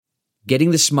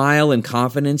Getting the smile and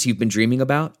confidence you've been dreaming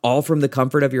about, all from the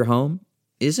comfort of your home,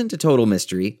 isn't a total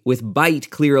mystery with Byte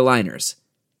clear aligners.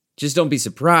 Just don't be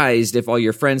surprised if all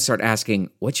your friends start asking,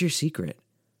 "What's your secret?"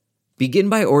 Begin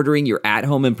by ordering your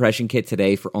at-home impression kit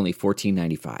today for only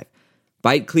 $14.95.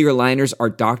 Byte clear aligners are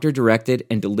doctor-directed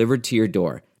and delivered to your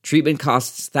door. Treatment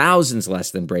costs thousands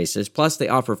less than braces, plus they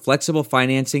offer flexible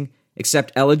financing,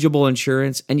 accept eligible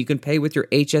insurance, and you can pay with your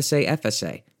HSA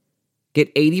FSA. Get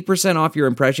 80% off your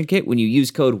impression kit when you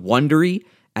use code WONDERY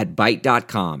at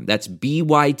Byte.com. That's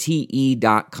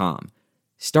BYTE.com.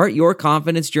 Start your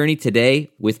confidence journey today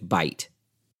with Byte.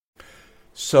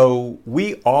 So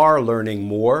we are learning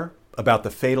more about the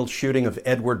fatal shooting of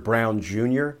Edward Brown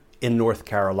Jr. in North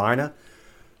Carolina.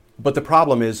 But the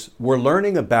problem is we're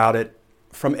learning about it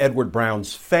from Edward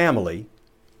Brown's family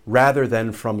rather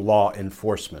than from law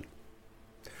enforcement.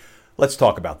 Let's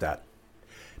talk about that.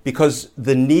 Because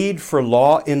the need for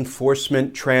law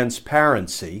enforcement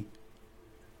transparency,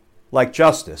 like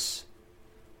justice,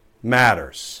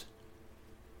 matters.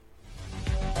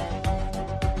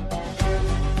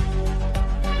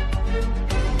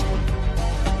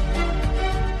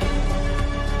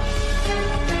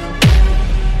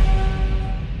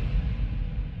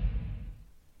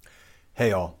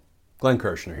 Hey all, Glenn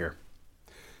Kirshner here.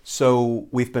 So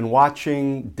we've been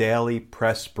watching daily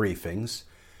press briefings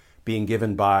being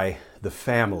given by the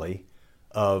family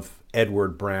of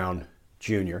Edward Brown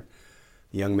Jr.,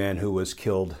 the young man who was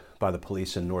killed by the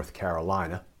police in North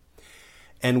Carolina.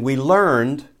 And we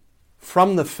learned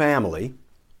from the family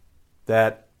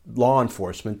that law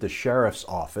enforcement, the sheriff's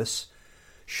office,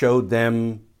 showed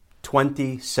them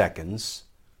 20 seconds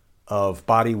of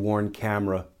body-worn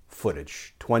camera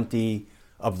footage, 20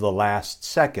 of the last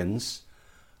seconds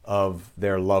of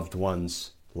their loved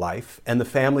one's life. And the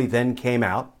family then came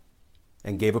out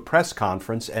and gave a press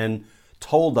conference and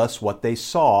told us what they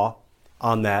saw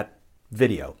on that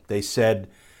video. They said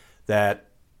that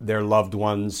their loved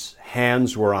one's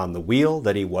hands were on the wheel,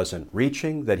 that he wasn't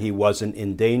reaching, that he wasn't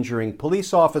endangering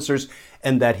police officers,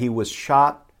 and that he was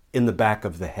shot in the back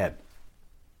of the head.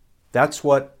 That's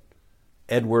what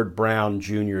Edward Brown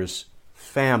Jr.'s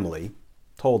family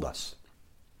told us.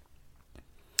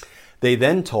 They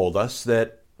then told us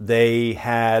that they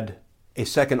had a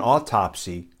second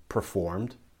autopsy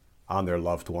performed on their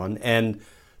loved one, and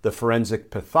the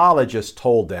forensic pathologist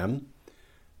told them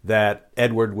that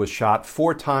Edward was shot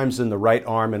 4 times in the right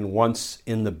arm and once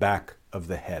in the back of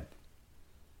the head.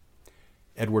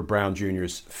 Edward Brown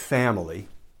Jr.'s family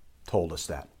told us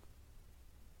that.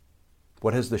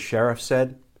 What has the sheriff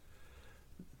said?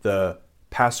 The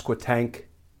Pasquotank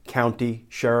County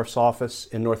Sheriff's Office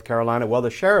in North Carolina? Well, the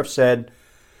sheriff said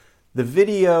the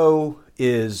video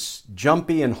is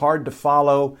jumpy and hard to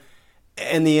follow,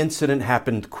 and the incident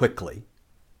happened quickly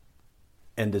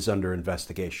and is under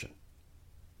investigation.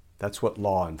 That's what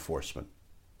law enforcement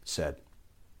said.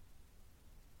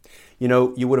 You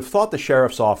know, you would have thought the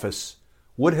sheriff's office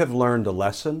would have learned a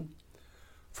lesson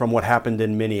from what happened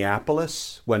in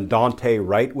Minneapolis when Daunte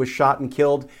Wright was shot and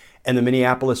killed, and the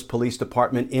Minneapolis Police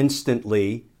Department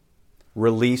instantly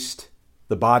released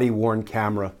the body-worn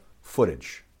camera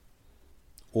footage.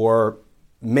 Or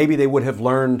maybe they would have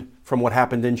learned from what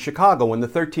happened in Chicago when the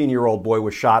 13-year-old boy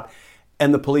was shot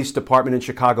and the police department in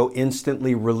Chicago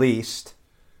instantly released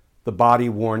the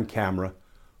body-worn camera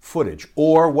footage.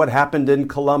 Or what happened in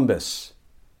Columbus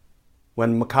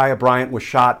when Ma'Khia Bryant was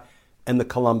shot and the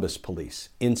Columbus police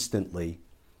instantly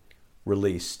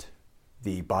released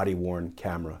the body-worn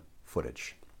camera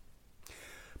footage.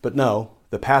 But no,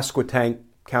 the Pasquotank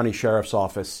County Sheriff's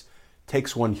Office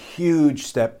takes one huge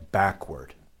step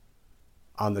backward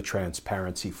on the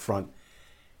transparency front,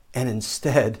 and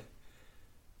instead,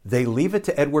 they leave it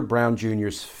to Edward Brown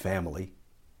Jr.'s family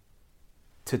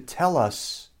to tell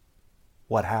us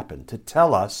what happened, to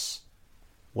tell us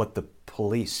what the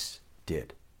police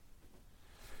did.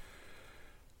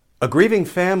 A grieving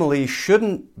family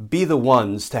shouldn't be the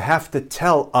ones to have to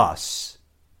tell us,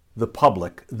 the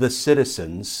public, the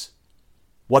citizens,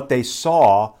 what they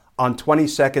saw on 20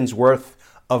 seconds worth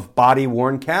of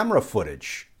body-worn camera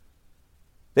footage.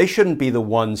 They shouldn't be the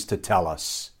ones to tell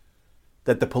us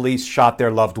that the police shot their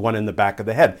loved one in the back of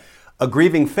the head. A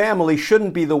grieving family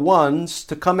shouldn't be the ones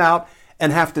to come out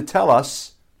and have to tell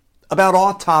us about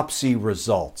autopsy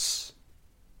results.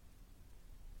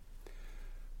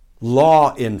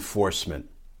 Law enforcement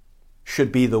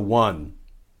should be the one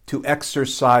to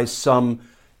exercise some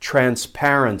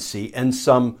transparency and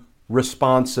some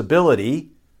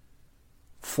responsibility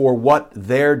for what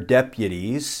their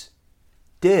deputies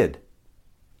did.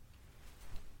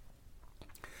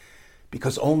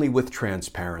 Because only with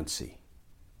transparency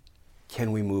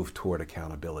can we move toward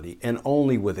accountability. And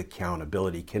only with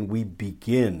accountability can we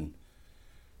begin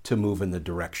to move in the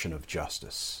direction of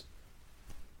justice.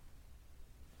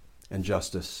 And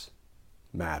justice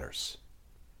matters.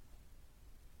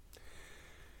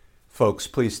 Folks,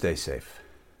 please stay safe.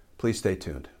 Please stay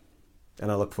tuned.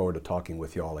 And I look forward to talking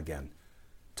with you all again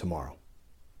tomorrow.